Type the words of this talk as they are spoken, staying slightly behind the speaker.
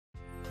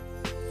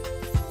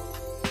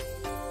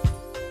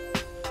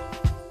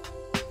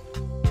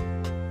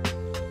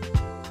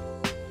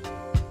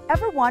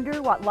Ever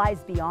wonder what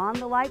lies beyond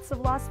the lights of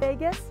Las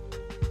Vegas?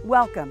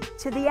 Welcome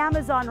to the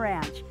Amazon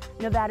Ranch,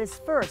 Nevada's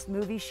first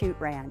movie shoot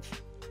ranch.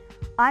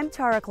 I'm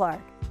Tara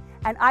Clark,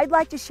 and I'd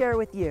like to share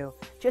with you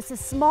just a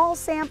small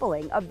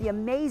sampling of the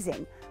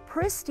amazing,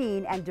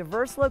 pristine, and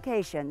diverse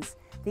locations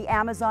the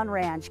Amazon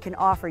Ranch can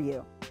offer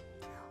you.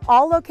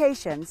 All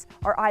locations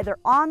are either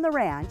on the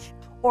ranch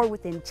or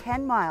within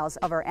 10 miles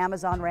of our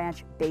Amazon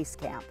Ranch base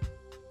camp.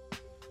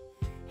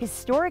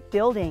 Historic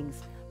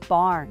buildings,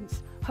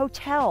 barns,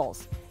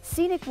 hotels,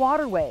 scenic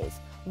waterways,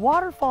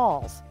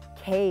 waterfalls,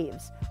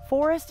 caves,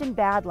 forest and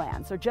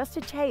badlands are just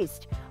a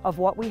taste of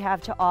what we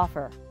have to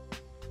offer.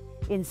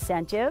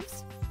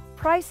 Incentives,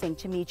 pricing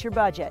to meet your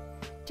budget,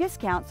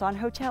 discounts on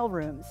hotel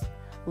rooms,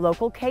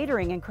 local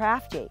catering and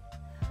crafty,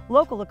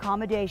 local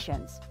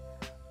accommodations,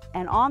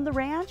 and on the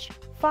ranch,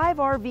 5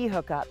 RV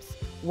hookups,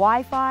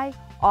 Wi-Fi,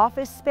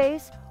 office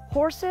space,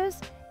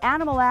 horses,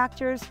 animal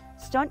actors,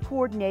 stunt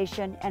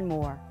coordination, and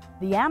more.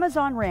 The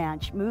Amazon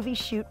Ranch Movie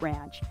Shoot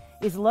Ranch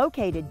is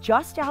located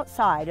just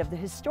outside of the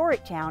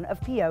historic town of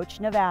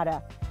Pioche,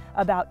 Nevada,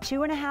 about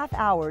 2.5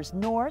 hours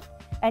north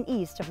and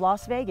east of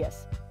Las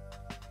Vegas.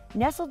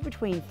 Nestled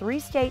between 3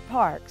 state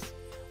parks,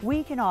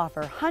 we can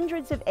offer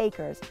hundreds of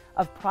acres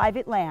of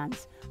private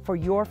lands for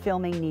your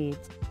filming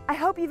needs. I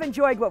hope you've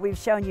enjoyed what we've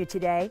shown you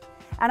today,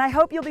 and I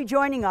hope you'll be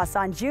joining us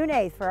on June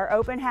 8th for our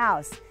open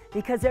house,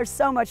 because there's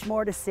so much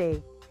more to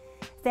see.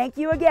 Thank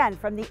you again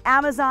from the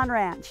Amazon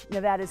Ranch,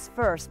 Nevada's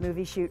first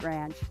movie shoot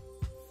ranch.